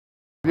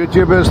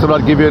YouTubers, thought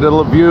I'd give you a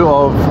little view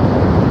of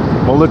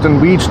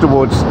Milnerton Beach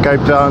towards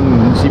Cape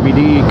Town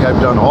CBD, Cape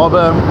Town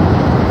Harbour.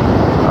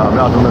 I'm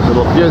out on this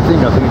little pier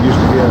thing. I think it used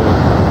to be a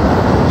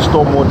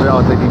stormwater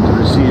outlet into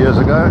the sea years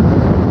ago.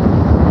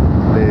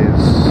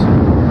 There's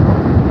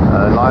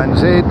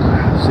Lion's Head,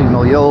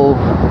 Signal Hill,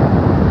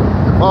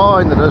 far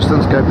in the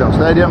distance Cape Town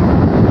Stadium.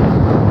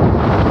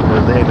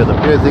 There's the end of the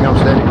pier thing I'm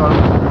standing on.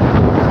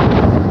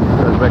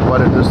 Goes back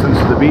quite a distance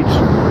to the beach.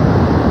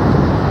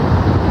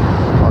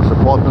 Nice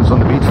apartments on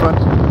the beachfront.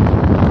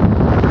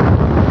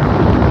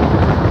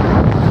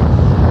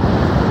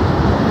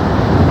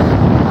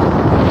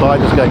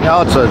 Tide is going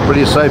out, so it's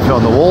pretty safe here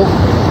on the wall.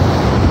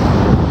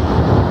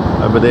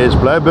 Over there's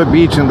Blouberg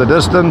Beach in the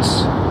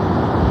distance,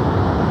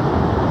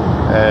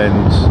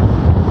 and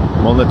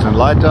Milnerton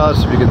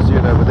Lighthouse, if you can see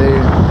it over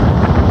there.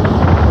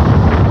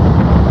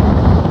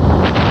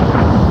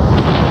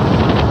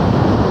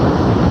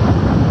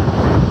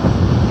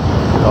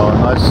 Oh,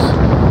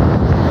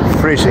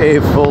 nice fresh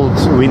air filled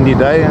windy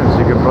day, as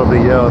you can probably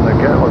hear on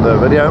the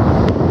video.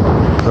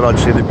 Thought I'd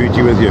share the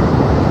beauty with you.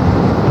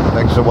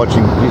 Thanks for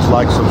watching. Please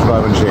like,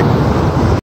 subscribe and share.